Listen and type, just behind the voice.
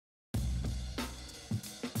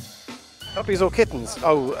Puppies or kittens?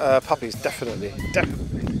 Oh, puppies, definitely.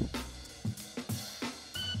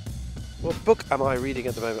 What book am I reading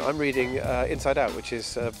at the moment? I'm reading Inside Out, which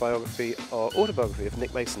is a biography or autobiography of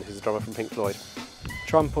Nick Mason, who's the drummer from Pink Floyd.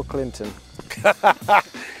 Trump or Clinton?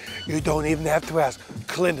 You don't even have to ask.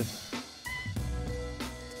 Clinton.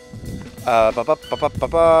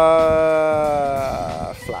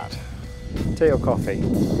 Flat. Tea or coffee?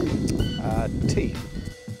 Tea.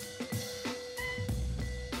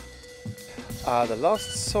 The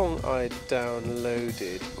last song I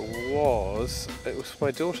downloaded was for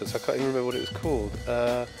my daughter, so I can't even remember what it was called.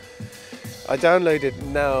 I downloaded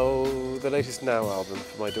the latest Now album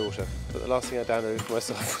for my daughter, but the last thing I downloaded for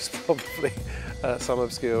myself was probably some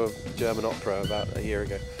obscure German opera about a year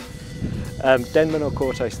ago. Denman or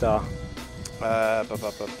Corto Star?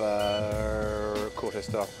 Corto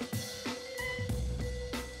Star.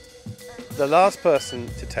 The last person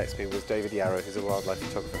to text me was David Yarrow, who's a wildlife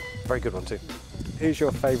photographer. Very good one too. Who's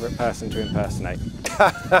your favourite person to impersonate?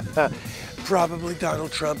 Probably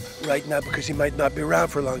Donald Trump right now, because he might not be around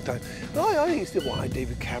for a long time. I think it's the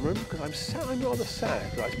David Cameron, because I'm rather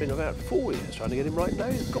sad. It's been about 4 years trying to get him right now.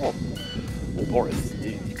 He's gone. Well, Boris,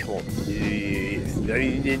 come on.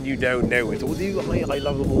 You don't know it. I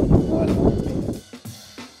love them all. I love them all.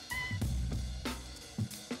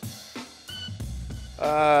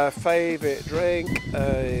 Favourite drink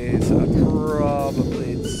is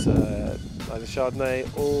probably either Chardonnay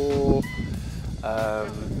or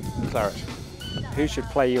claret. Who should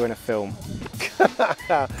play you in a film?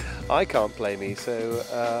 I can't play me, so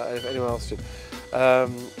if anyone else should,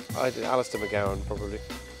 Alistair McGowan probably.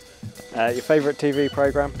 Your favourite TV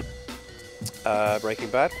programme? Breaking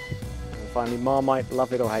Bad. And finally, Marmite,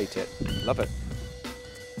 love it or hate it? Love it.